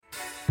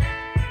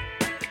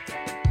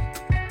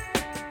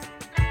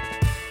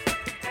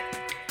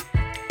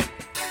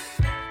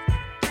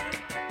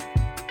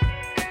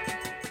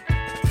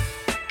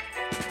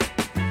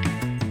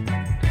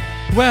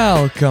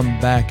Welcome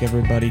back,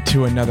 everybody,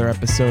 to another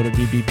episode of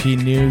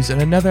BBP News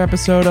and another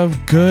episode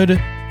of Good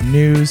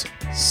News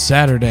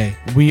Saturday.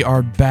 We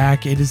are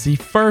back. It is the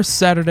first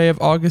Saturday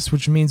of August,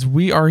 which means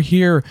we are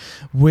here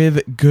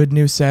with Good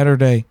News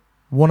Saturday,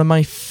 one of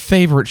my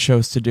favorite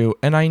shows to do.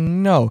 And I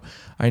know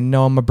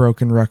I'm a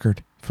broken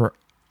record. For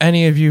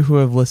any of you who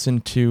have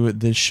listened to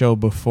this show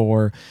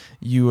before,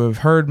 you have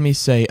heard me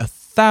say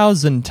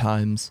 1,000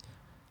 times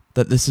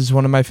that this is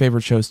one of my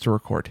favorite shows to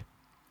record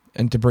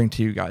and to bring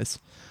to you guys.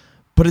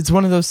 But it's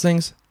one of those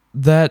things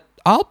that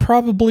I'll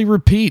probably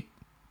repeat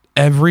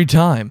every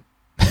time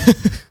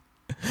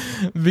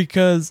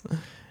because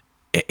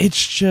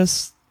it's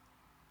just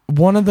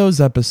one of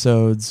those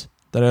episodes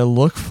that I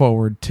look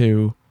forward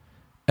to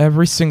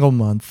every single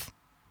month.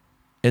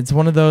 It's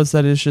one of those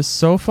that is just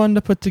so fun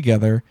to put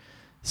together,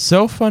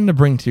 so fun to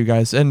bring to you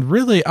guys. And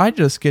really, I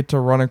just get to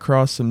run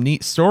across some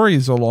neat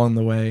stories along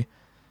the way.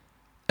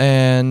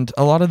 And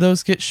a lot of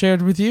those get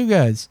shared with you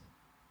guys.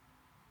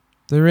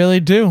 They really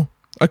do.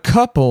 A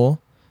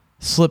couple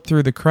slip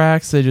through the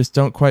cracks. They just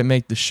don't quite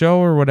make the show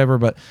or whatever.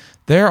 But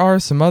there are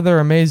some other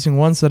amazing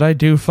ones that I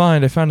do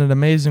find. I found an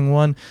amazing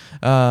one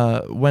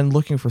when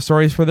looking for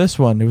stories for this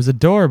one. It was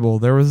adorable.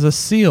 There was a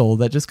seal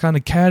that just kind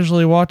of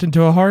casually walked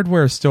into a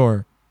hardware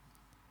store.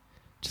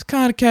 Just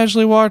kind of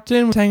casually walked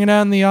in, was hanging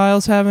out in the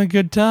aisles, having a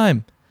good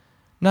time.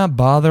 Not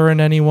bothering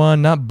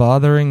anyone, not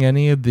bothering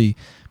any of the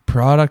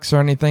products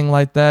or anything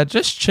like that.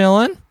 Just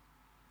chilling.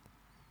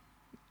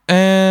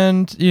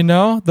 And, you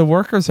know, the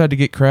workers had to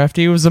get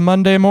crafty. It was a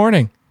Monday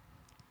morning.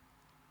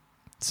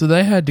 So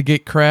they had to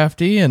get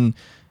crafty and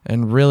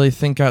really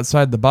think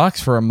outside the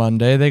box for a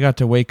Monday. They got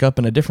to wake up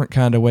in a different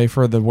kind of way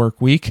for the work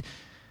week.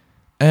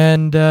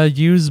 And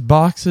use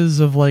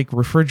boxes of, like,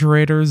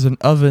 refrigerators and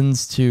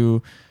ovens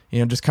to, you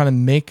know, just kind of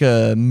make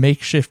a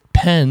makeshift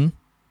pen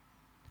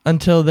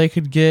until they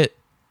could get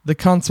the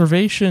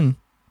conservation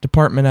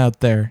department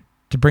out there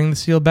to bring the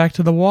seal back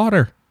to the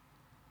water.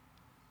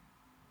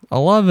 I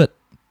love it.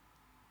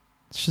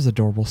 It's just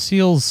adorable.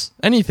 Seals,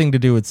 anything to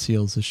do with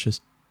seals is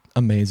just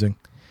amazing.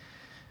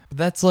 But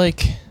that's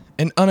like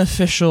an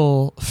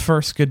unofficial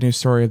first good news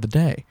story of the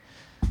day.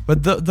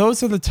 But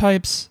those are the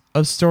types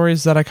of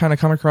stories that I kind of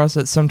come across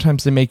that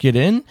sometimes they make it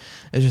in.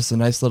 It's just a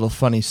nice little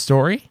funny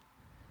story.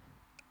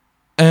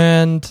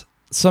 And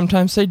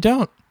sometimes they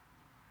don't.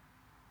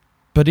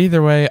 But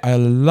either way, I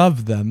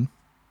love them.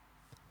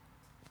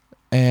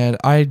 And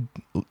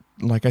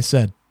like I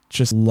said,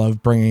 just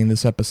love bringing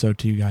this episode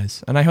to you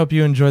guys. And I hope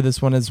you enjoy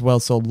this one as well.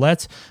 So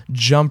let's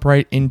jump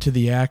right into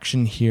the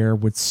action here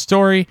with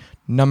story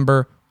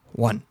number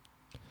 1.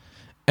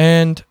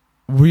 And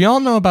we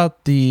all know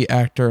about the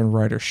actor and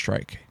writer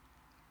strike.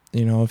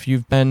 You know, if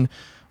you've been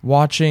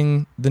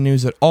watching the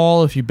news at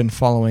all, if you've been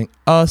following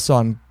us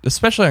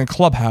especially on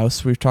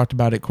Clubhouse, we've talked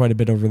about it quite a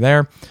bit over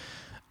there,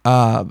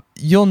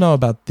 you'll know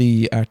about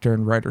the actor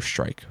and writer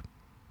strike.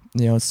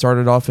 You know, it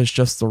started off as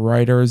just the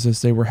writers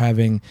as they were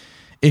having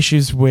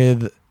issues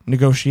with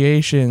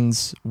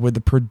negotiations with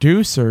the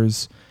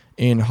producers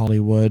in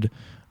Hollywood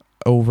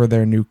over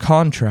their new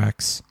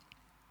contracts.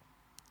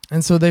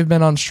 And so they've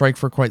been on strike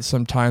for quite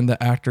some time.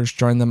 The actors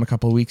joined them a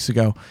couple of weeks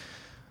ago.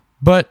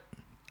 But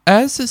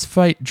as this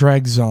fight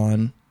drags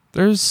on,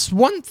 there's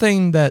one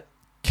thing that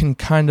can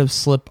kind of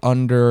slip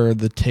under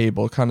the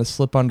table, kind of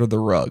slip under the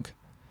rug.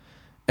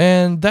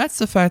 And that's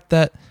the fact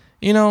that,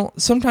 you know,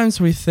 sometimes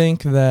we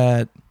think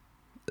that,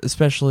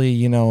 especially,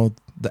 you know,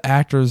 the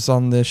actors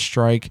on this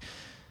strike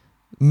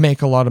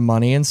make a lot of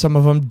money, and some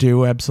of them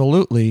do,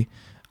 absolutely.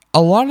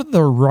 A lot of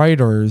the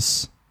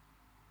writers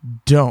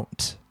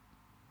don't.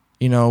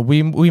 You know,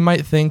 we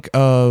might think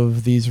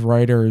of these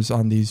writers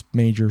on these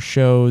major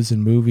shows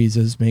and movies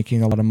as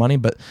making a lot of money,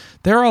 but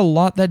there are a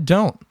lot that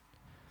don't.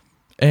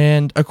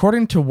 And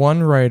according to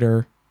one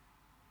writer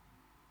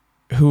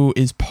who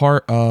is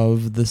part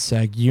of the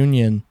SAG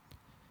union,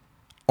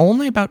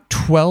 only about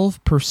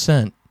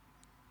 12%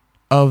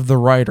 of the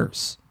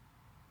writers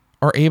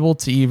are able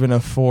to even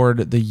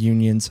afford the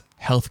union's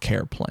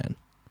healthcare plan.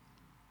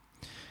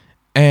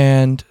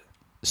 And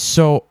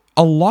so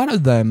a lot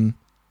of them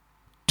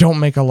don't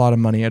make a lot of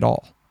money at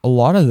all. A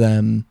lot of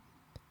them,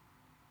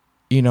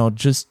 you know,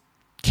 just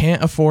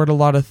can't afford a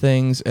lot of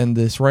things, and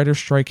this writer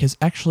strike has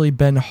actually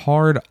been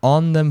hard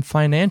on them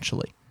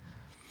financially.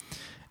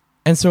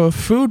 And so a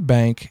food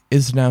bank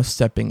is now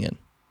stepping in.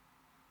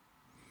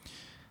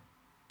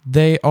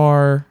 They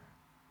are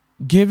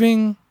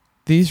giving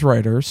these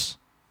writers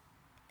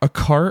a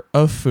cart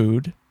of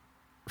food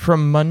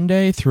from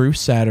Monday through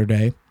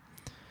Saturday,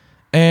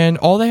 and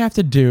all they have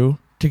to do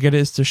to get it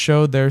is to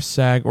show their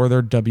SAG or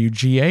their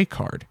WGA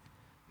card,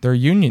 their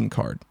union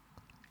card.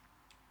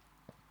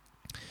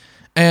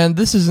 And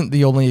this isn't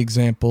the only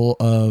example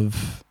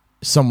of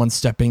someone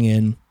stepping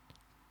in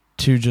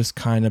to just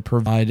kind of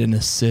provide an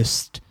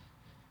assist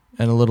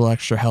and a little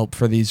extra help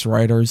for these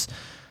writers.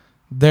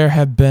 There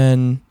have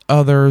been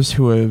others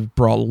who have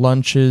brought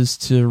lunches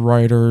to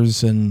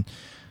writers and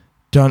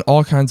done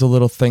all kinds of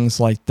little things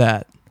like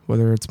that,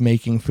 whether it's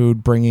making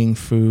food, bringing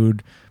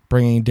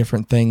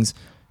different things.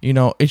 You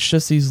know, it's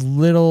just these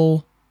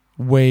little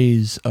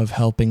ways of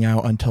helping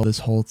out until this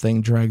whole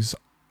thing drags,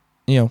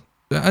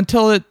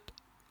 until it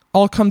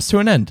all comes to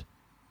an end.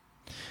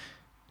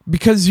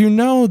 Because you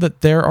know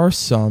that there are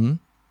some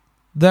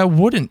that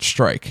wouldn't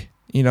strike,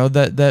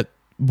 that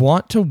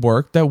want to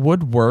work, that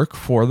would work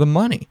for the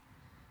money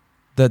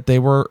that they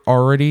were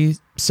already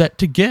set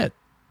to get.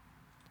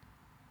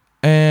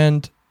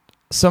 And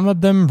some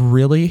of them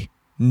really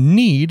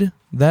need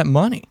that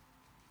money.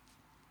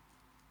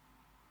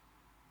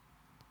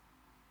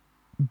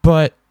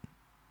 But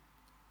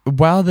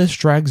while this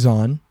drags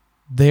on,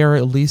 they are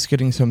at least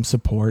getting some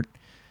support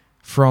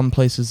from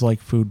places like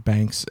food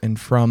banks and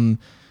from,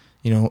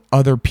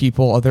 other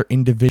people, other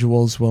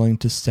individuals willing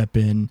to step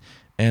in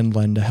and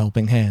lend a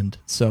helping hand.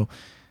 So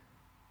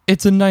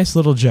it's a nice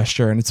little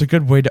gesture, and it's a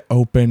good way to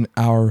open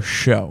our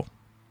show.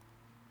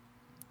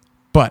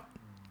 But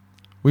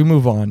we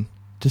move on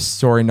to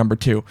story number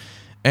 2,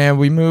 and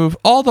we move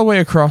all the way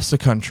across the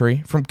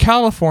country from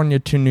California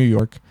to New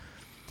York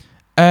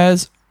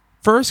as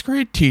first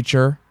grade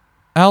teacher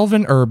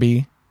Alvin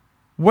Irby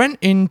went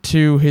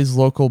into his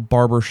local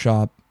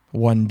barbershop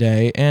one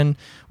day and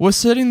was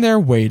sitting there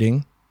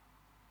waiting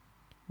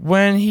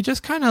when he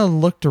just kind of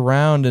looked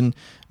around and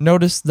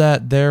noticed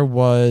that there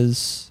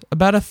was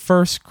about a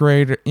first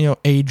grade,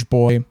 age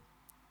boy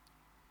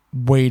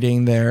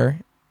waiting there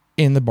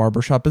in the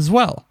barbershop as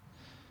well.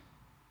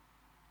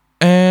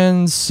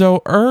 And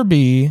so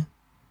Irby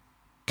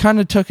kind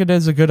of took it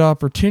as a good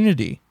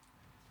opportunity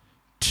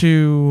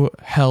to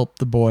help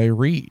the boy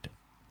read.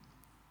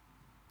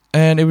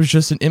 And it was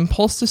just an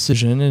impulse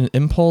decision, an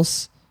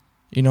impulse,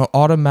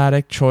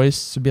 automatic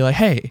choice to be like,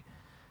 hey,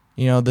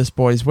 this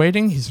boy's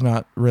waiting. He's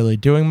not really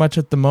doing much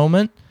at the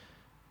moment.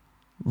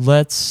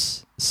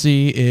 Let's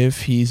see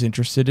if he's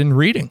interested in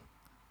reading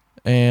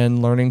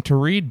and learning to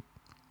read.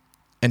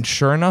 And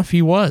sure enough,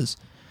 he was.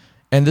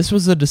 And this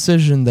was a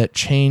decision that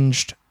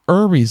changed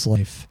Irby's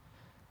life,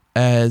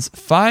 as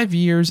 5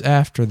 years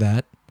after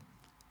that,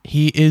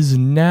 he is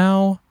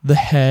now the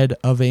head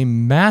of a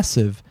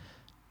massive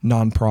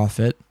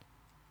nonprofit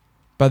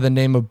by the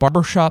name of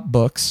Barbershop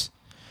Books,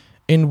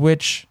 in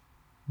which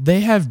they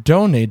have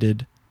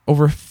donated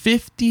over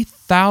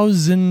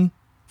 50,000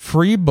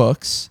 free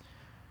books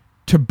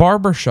to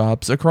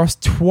barbershops across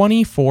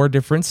 24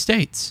 different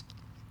states.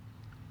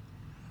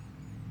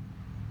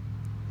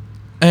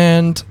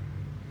 And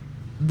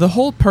the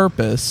whole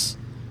purpose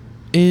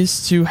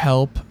is to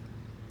help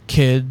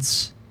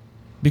kids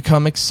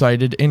become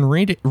excited in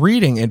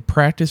reading and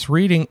practice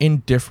reading in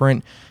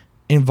different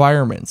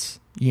environments.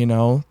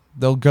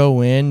 They'll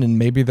go in and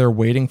maybe they're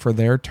waiting for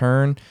their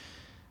turn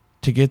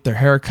to get their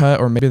hair cut,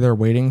 or maybe they're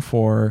waiting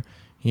for,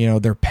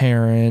 their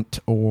parent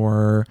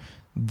or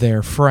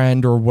their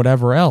friend or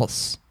whatever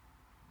else.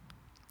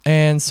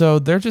 And so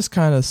they're just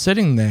kind of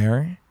sitting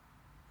there.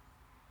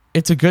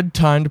 It's a good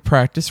time to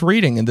practice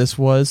reading, and this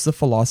was the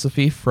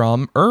philosophy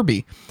from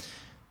Irby.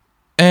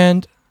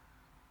 And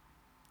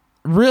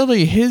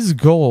really, his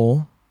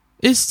goal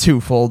is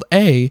twofold.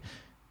 A,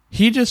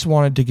 he just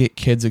wanted to get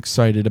kids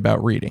excited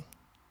about reading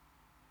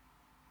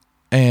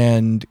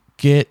and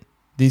get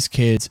these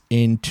kids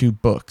into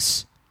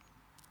books.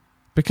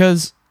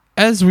 Because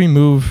as we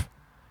move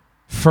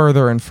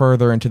further and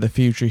further into the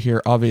future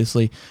here,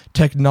 obviously,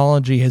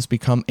 technology has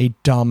become a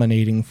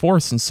dominating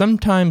force, and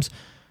sometimes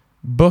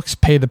books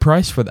pay the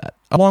price for that,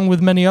 along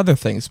with many other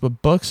things,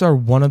 but books are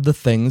one of the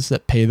things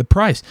that pay the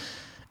price.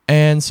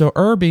 And so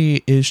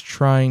Irby is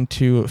trying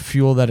to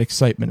fuel that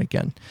excitement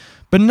again.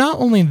 But not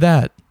only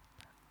that,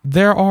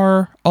 there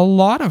are a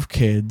lot of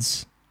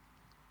kids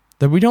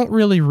that we don't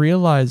really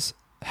realize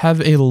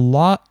have a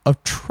lot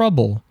of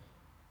trouble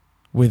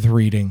with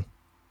reading,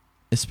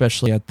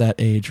 especially at that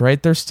age,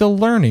 right? They're still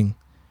learning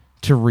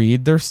to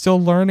read. They're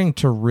still learning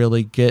to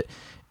really get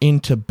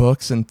into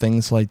books and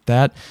things like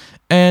that.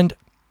 And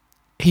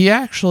he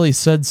actually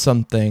said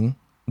something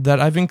that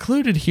I've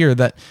included here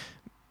that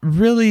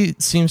really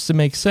seems to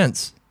make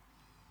sense.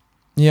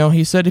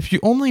 He said, if you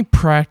only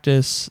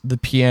practice the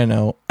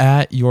piano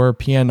at your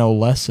piano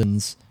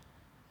lessons,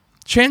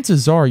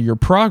 chances are your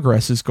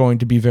progress is going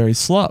to be very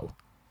slow,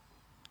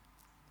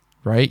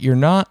 right? You're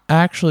not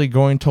actually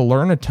going to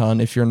learn a ton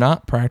if you're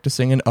not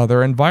practicing in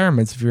other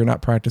environments, if you're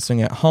not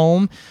practicing at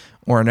home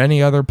or in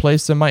any other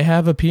place that might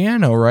have a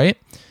piano, right?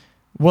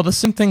 Well, the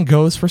same thing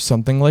goes for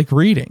something like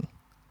reading.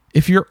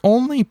 If you're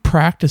only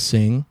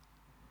practicing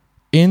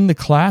in the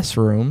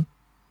classroom,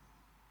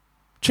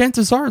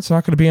 chances are it's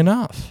not going to be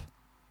enough.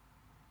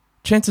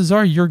 Chances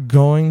are you're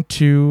going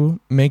to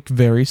make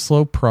very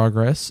slow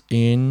progress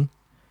in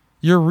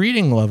your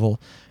reading level.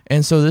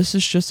 And so this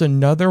is just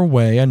another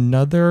way,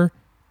 another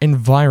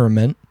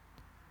environment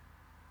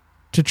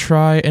to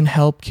try and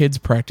help kids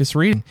practice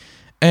reading.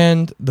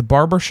 And the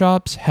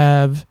barbershops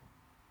have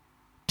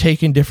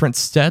taken different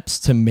steps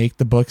to make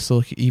the books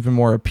look even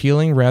more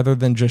appealing, rather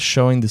than just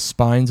showing the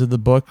spines of the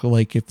book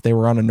like if they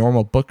were on a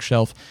normal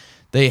bookshelf.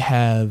 They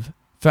have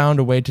found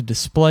a way to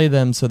display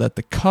them so that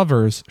the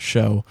covers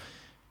show,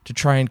 to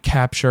try and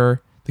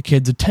capture the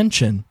kids'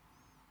 attention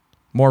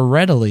more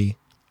readily.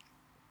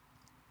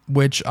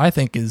 which I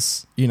think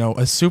is,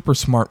 a super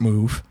smart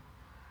move.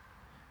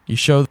 You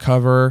show the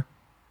cover,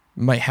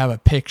 might have a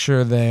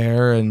picture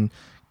there and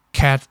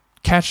catch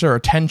their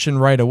attention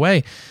right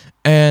away.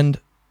 And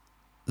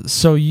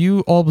so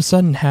you all of a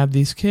sudden have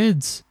these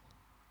kids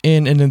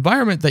in an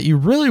environment that you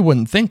really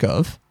wouldn't think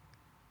of,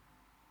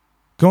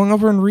 going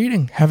over and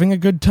reading, having a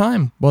good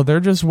time while they're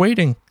just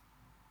waiting.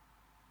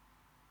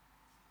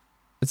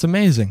 It's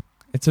amazing.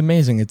 It's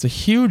amazing. It's a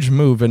huge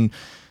move and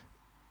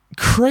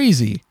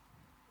crazy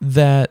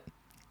that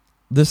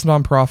this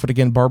nonprofit,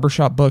 again,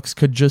 Barbershop Books,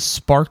 could just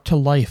spark to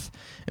life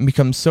and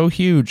become so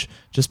huge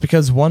just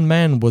because one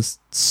man was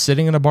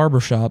sitting in a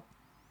barbershop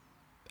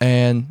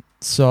and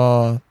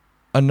saw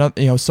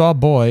a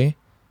boy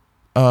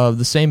of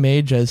the same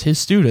age as his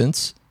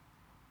students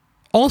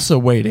also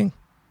waiting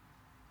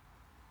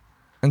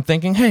and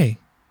thinking, hey,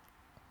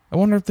 I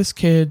wonder if this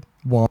kid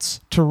wants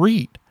to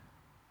read.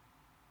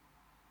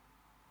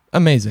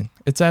 Amazing.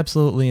 It's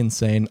absolutely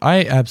insane.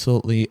 I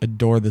absolutely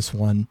adore this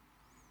one.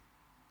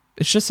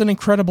 It's just an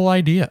incredible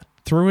idea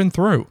through and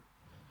through.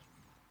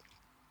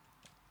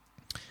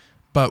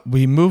 But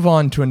we move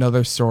on to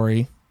another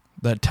story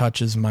that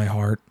touches my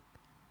heart.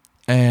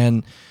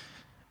 And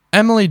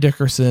Emily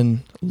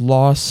Dickerson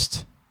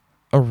lost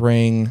a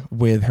ring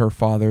with her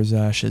father's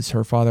ashes.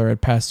 Her father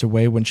had passed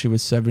away when she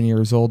was 7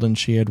 years old, and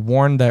she had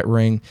worn that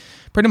ring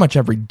pretty much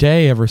every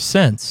day ever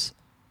since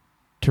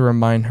to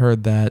remind her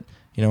that,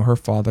 her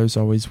father's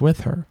always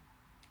with her.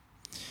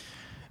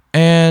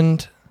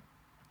 And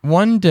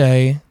one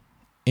day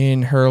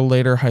in her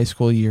later high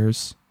school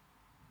years,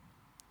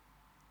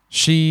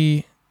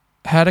 she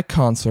had a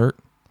concert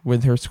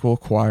with her school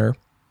choir.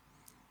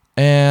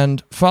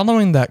 And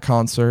following that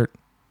concert,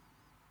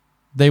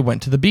 they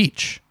went to the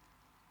beach.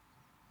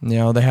 They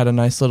had a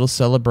nice little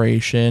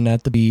celebration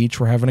at the beach.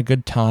 We're having a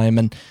good time.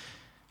 And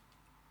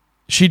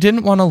she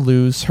didn't want to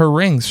lose her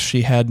rings.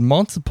 She had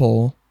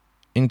multiple,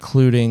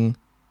 including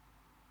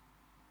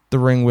the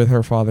ring with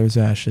her father's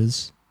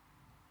ashes.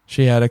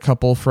 She had a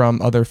couple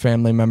from other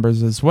family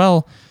members as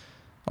well,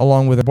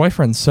 along with her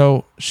boyfriend.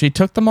 So she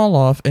took them all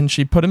off and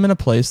she put them in a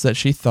place that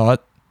she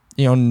thought,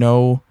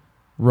 no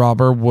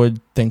robber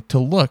would think to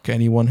look.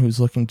 Anyone who's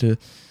looking to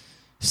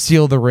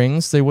steal the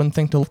rings, they wouldn't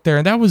think to look there.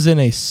 And that was in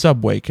a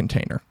Subway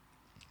container.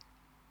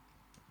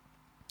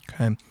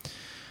 Okay.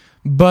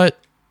 But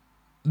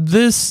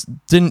this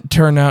didn't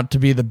turn out to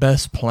be the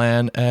best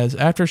plan, as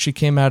after she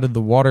came out of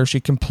the water, she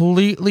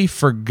completely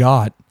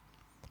forgot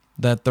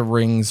that the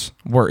rings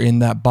were in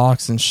that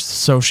box, and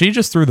so she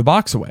just threw the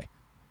box away.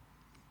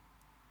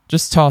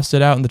 Just tossed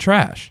it out in the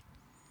trash.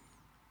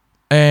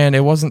 And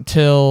it wasn't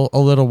till a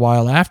little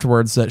while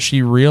afterwards that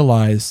she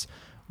realized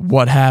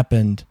what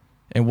happened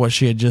and what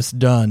she had just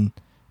done,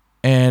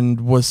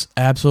 and was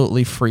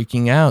absolutely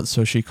freaking out.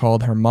 So she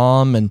called her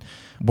mom and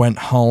went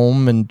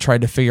home and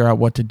tried to figure out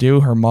what to do.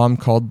 Her mom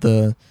called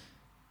the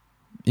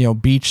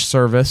beach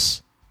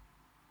service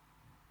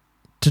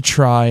to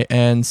try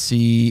and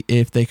see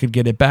if they could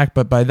get it back.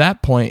 But by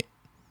that point,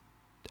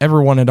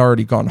 everyone had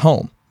already gone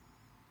home.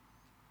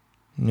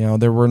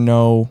 There were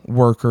no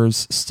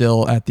workers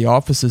still at the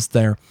offices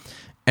there.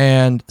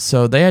 And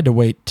so they had to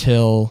wait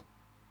till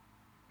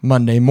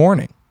Monday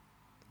morning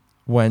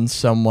when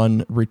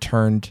someone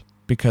returned,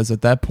 because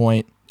at that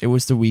point, it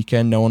was the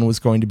weekend. No one was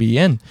going to be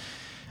in.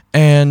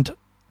 And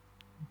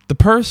the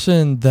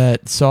person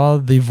that saw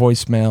the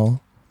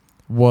voicemail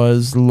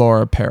was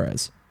Laura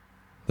Perez,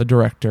 the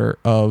director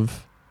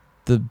of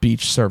the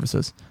beach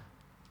services.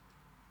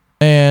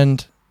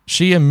 And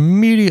she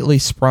immediately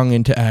sprung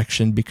into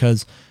action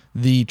because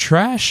the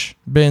trash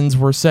bins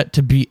were set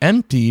to be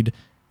emptied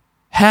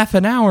half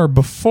an hour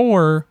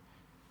before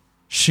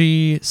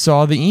she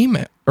saw the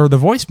email, or the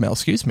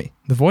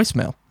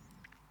voicemail.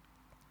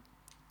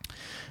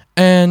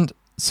 And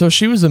so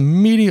she was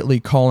immediately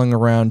calling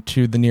around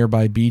to the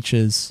nearby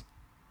beaches.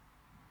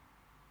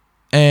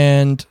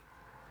 And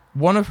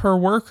one of her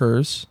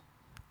workers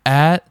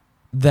at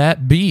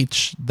that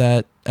beach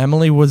that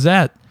Emily was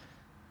at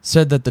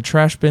said that the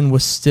trash bin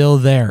was still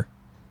there,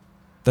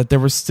 that there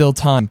was still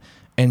time.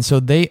 And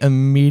so they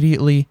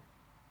immediately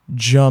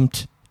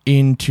jumped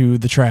into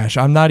the trash.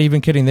 I'm not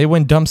even kidding. They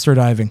went dumpster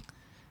diving.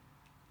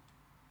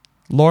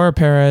 Laura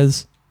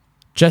Perez,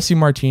 Jesse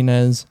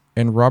Martinez,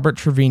 and Robert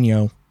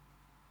Trevino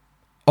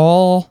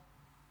all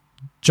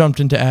jumped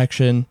into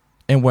action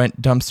and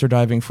went dumpster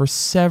diving for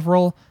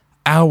several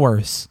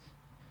hours.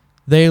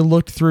 They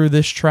looked through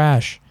this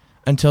trash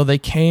until they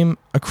came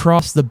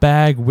across the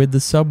bag with the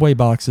Subway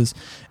boxes.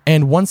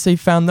 And once they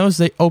found those,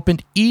 they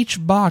opened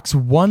each box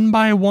one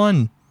by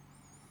one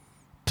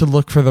to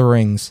look for the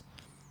rings.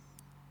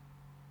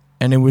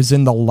 And it was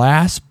in the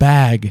last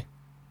bag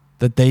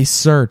that they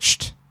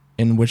searched,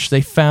 in which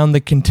they found the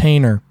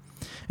container.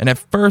 And at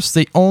first,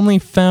 they only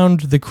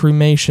found the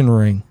cremation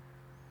ring.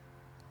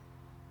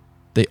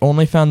 They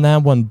only found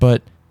that one,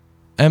 but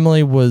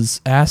Emily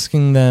was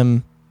asking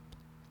them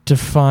to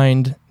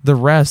find the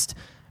rest,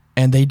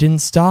 and they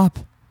didn't stop.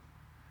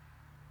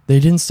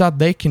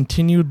 They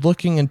continued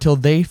looking until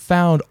they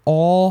found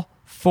all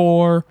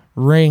 4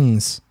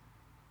 rings.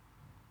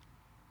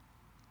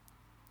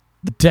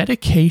 The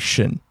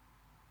dedication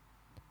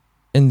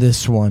in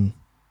this one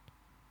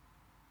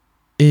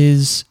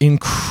is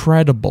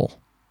incredible.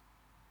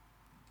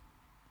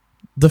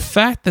 The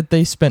fact that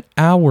they spent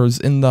hours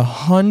in the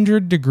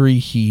 100-degree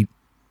heat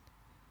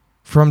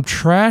from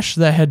trash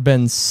that had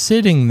been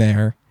sitting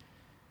there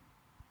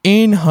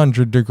in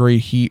 100-degree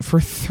heat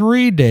for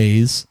 3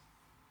 days.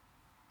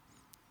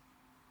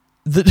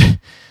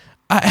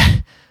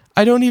 I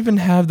don't even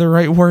have the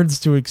right words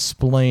to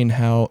explain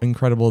how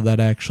incredible that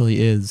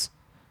actually is.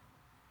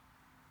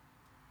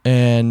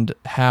 And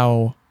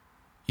how,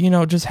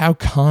 just how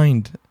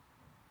kind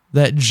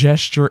that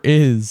gesture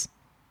is.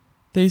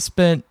 They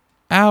spent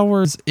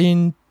hours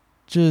in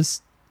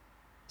just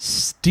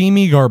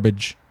steamy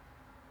garbage.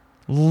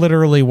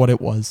 Literally what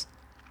it was.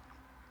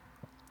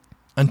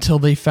 Until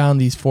they found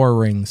these 4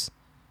 rings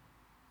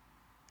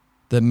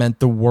that meant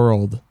the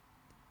world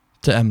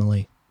to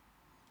Emily.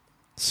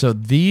 So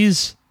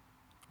these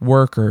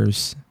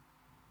workers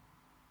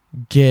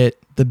get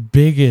the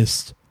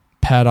biggest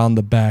pat on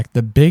the back,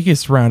 the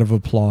biggest round of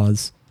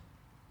applause,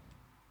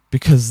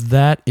 because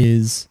that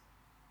is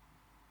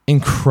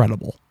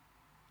incredible.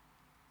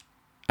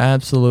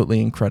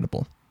 Absolutely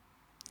incredible.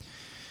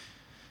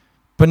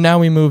 But now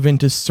we move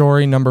into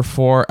story number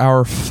 4,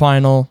 our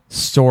final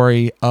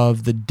story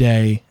of the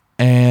day.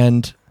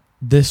 And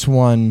this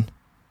one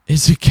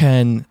is,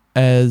 again,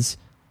 as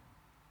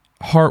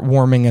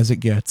heartwarming as it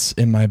gets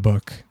in my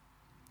book.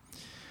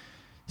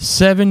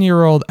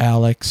 7-year-old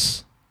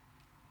Alex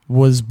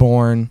was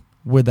born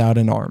without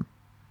an arm.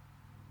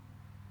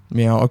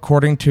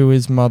 According to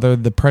his mother,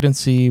 the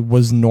pregnancy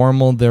was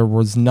normal. There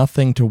was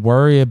nothing to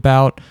worry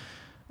about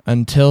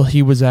until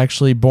he was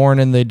actually born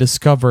and they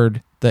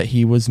discovered that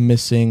he was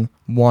missing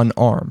one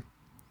arm.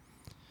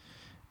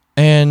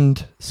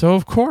 And so,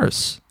 of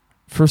course,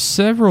 for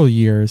several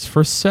years,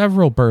 for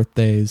several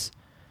birthdays,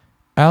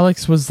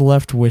 Alex was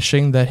left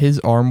wishing that his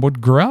arm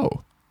would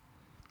grow.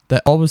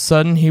 That all of a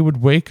sudden he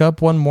would wake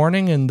up one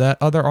morning and that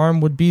other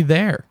arm would be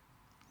there.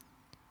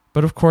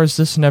 But of course,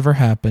 this never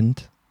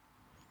happened.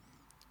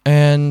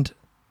 And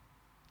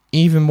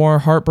even more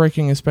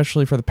heartbreaking,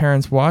 especially for the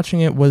parents watching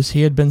it, was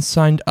he had been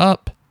signed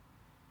up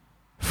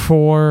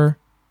for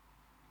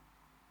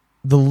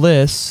the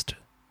list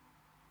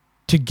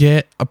to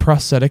get a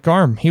prosthetic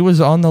arm. He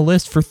was on the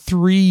list for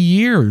 3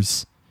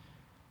 years.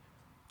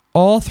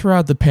 All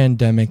throughout the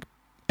pandemic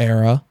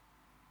era.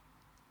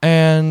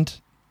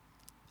 And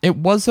it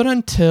wasn't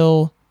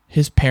until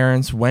his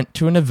parents went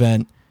to an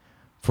event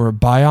for a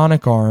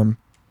bionic arm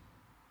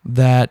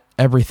that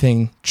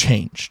everything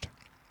changed.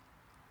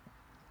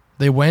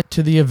 They went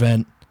to the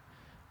event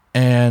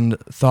and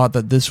thought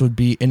that this would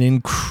be an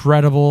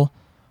incredible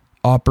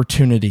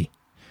opportunity.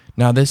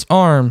 Now, this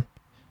arm,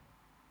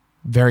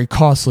 very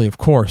costly, of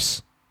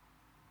course.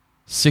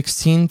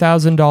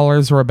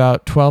 $16,000 or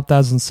about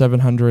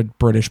 12,700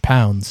 British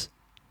pounds.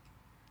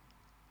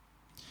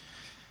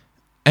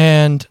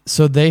 And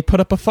so they put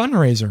up a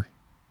fundraiser.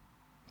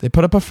 They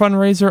put up a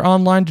fundraiser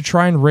online to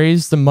try and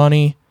raise the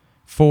money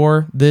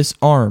for this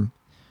arm.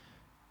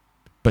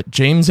 But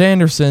James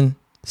Anderson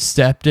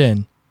stepped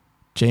in.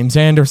 James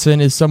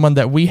Anderson is someone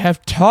that we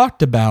have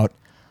talked about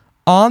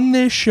on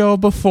this show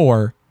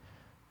before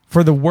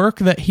for the work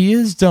that he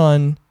has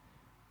done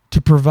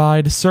to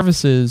provide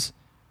services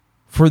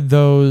for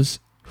those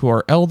who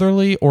are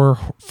elderly or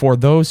for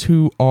those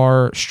who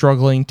are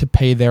struggling to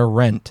pay their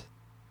rent.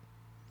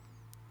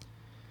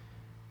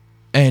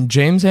 And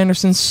James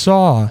Anderson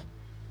saw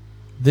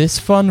this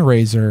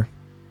fundraiser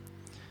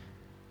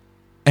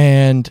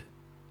and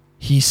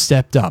he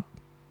stepped up.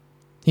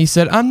 He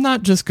said, I'm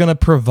not just going to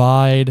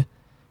provide,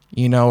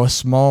 a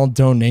small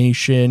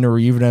donation or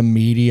even a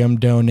medium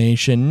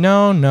donation.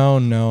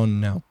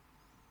 No.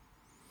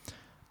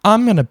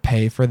 I'm going to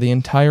pay for the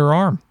entire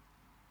arm.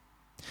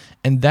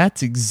 And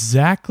that's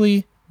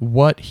exactly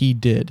what he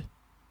did.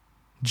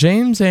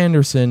 James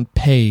Anderson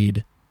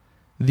paid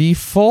the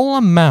full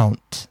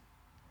amount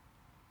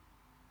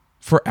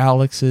for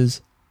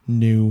Alex's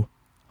new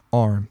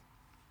arm.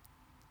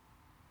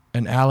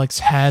 And Alex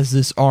has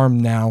this arm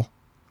now,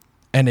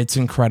 and it's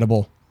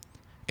incredible.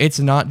 It's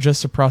not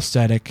just a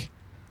prosthetic.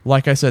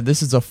 Like I said,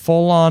 this is a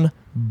full-on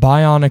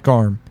bionic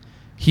arm.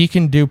 He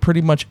can do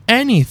pretty much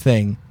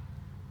anything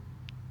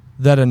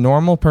that a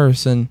normal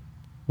person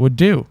would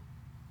do.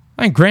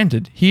 And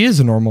granted, he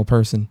is a normal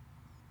person.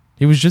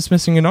 He was just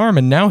missing an arm,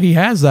 and now he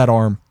has that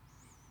arm.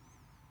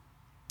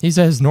 He's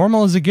as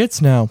normal as it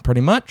gets now,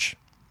 pretty much.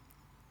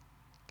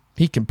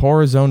 He can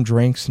pour his own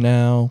drinks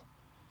now.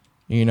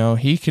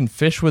 He can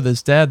fish with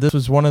his dad. This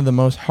was one of the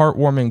most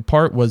heartwarming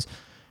part, was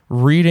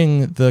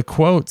reading the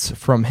quotes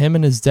from him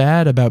and his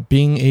dad about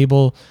being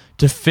able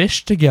to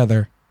fish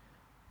together.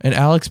 And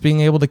Alex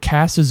being able to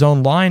cast his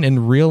own line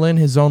and reel in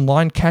his own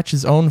line, catch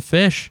his own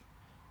fish.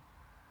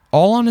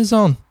 All on his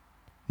own.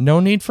 No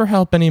need for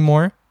help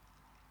anymore.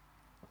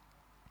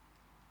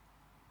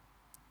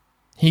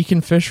 He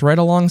can fish right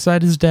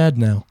alongside his dad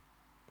now.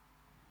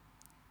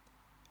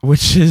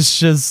 Which is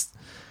just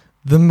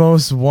the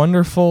most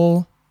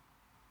wonderful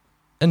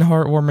and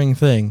heartwarming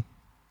thing.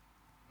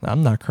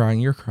 I'm not crying,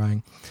 you're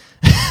crying.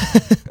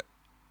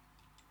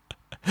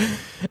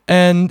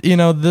 And,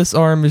 this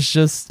arm is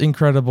just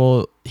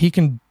incredible. He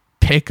can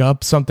pick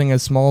up something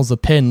as small as a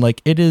pin.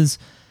 Like, it is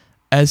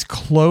as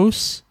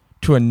close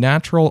to a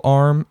natural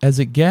arm as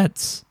it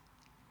gets.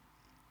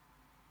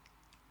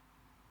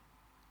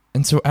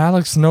 And so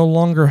Alex no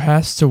longer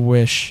has to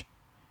wish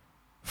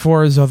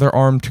for his other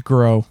arm to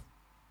grow.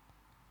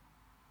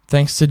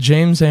 Thanks to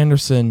James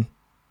Anderson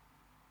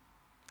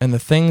and the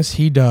things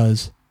he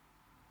does,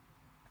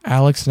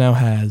 Alex now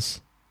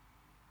has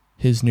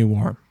his new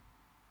arm.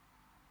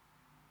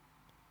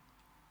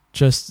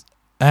 Just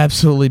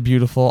absolutely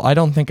beautiful. I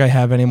don't think I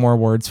have any more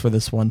words for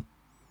this one.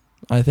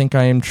 I think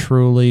I am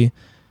truly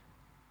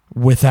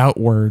without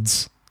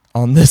words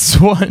on this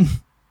one.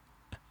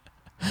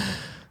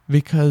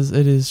 Because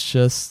it is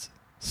just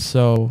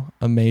so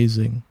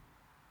amazing.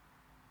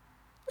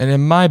 And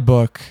in my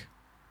book,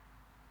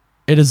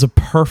 it is a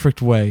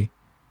perfect way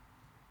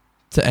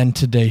to end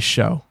today's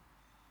show.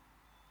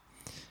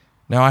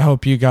 Now, I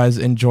hope you guys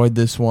enjoyed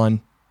this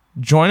one.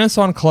 Join us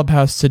on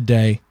Clubhouse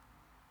today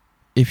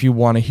if you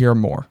want to hear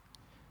more.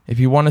 If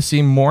you want to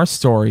see more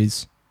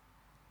stories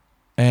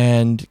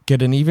and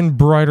get an even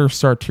brighter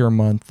start to your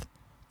month,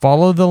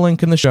 follow the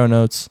link in the show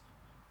notes.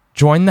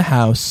 Join the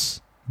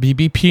house,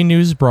 BBP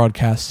News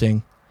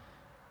Broadcasting.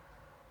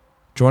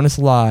 Join us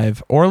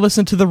live or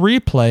listen to the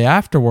replay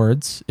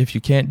afterwards if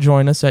you can't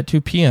join us at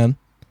 2 p.m.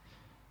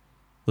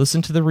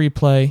 Listen to the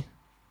replay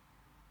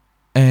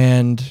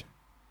and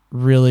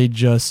really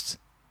just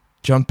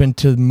jump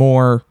into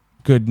more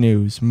good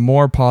news,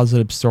 more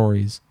positive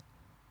stories.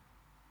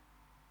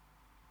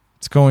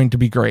 It's going to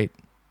be great.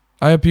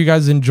 I hope you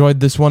guys enjoyed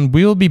this one.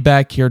 We will be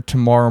back here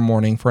tomorrow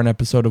morning for an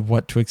episode of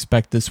What to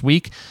Expect This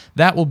Week.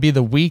 That will be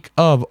the week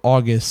of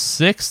August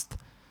 6th,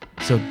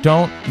 so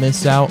don't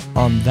miss out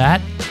on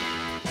that.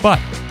 But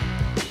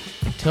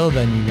until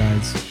then, you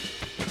guys,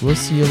 we'll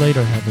see you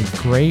later. Have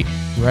a great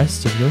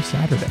rest of your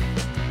Saturday.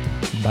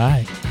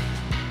 Bye.